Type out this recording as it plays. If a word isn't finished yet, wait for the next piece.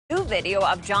video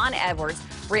of John Edwards,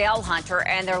 Reile Hunter,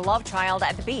 and their love child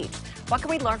at the beach. What can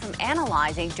we learn from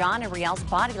analyzing John and Reile's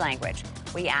body language?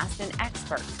 We asked an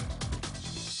expert.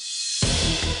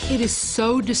 It is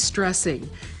so distressing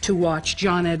to watch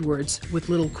John Edwards with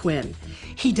little Quinn.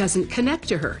 He doesn't connect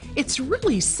to her. It's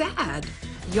really sad.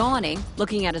 Yawning,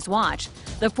 looking at his watch,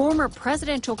 the former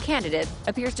presidential candidate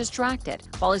appears distracted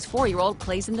while his 4-year-old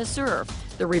plays in the surf.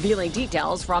 The revealing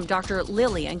details from Dr.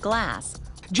 Lillian Glass.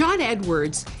 John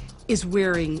Edwards is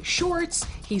wearing shorts,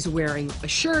 he's wearing a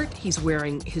shirt, he's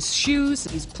wearing his shoes,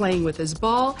 he's playing with his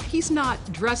ball. He's not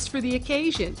dressed for the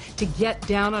occasion to get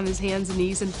down on his hands and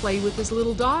knees and play with his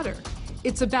little daughter.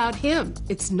 It's about him.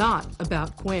 It's not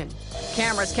about Quinn.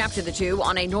 Cameras captured the two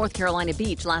on a North Carolina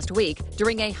beach last week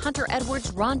during a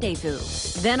Hunter-Edwards rendezvous.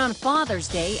 Then on Father's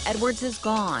Day, Edwards is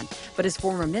gone, but his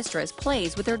former mistress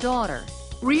plays with their daughter.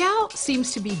 Reile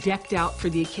seems to be decked out for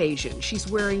the occasion. She's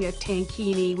wearing a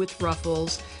tankini with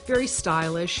ruffles, very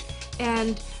stylish,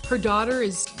 and her daughter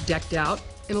is decked out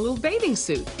in a little bathing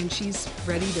suit, and she's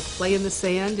ready to play in the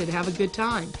sand and have a good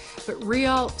time. But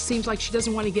Reile seems like she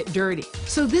doesn't want to get dirty.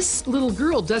 So this little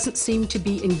girl doesn't seem to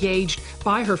be engaged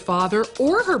by her father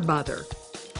or her mother.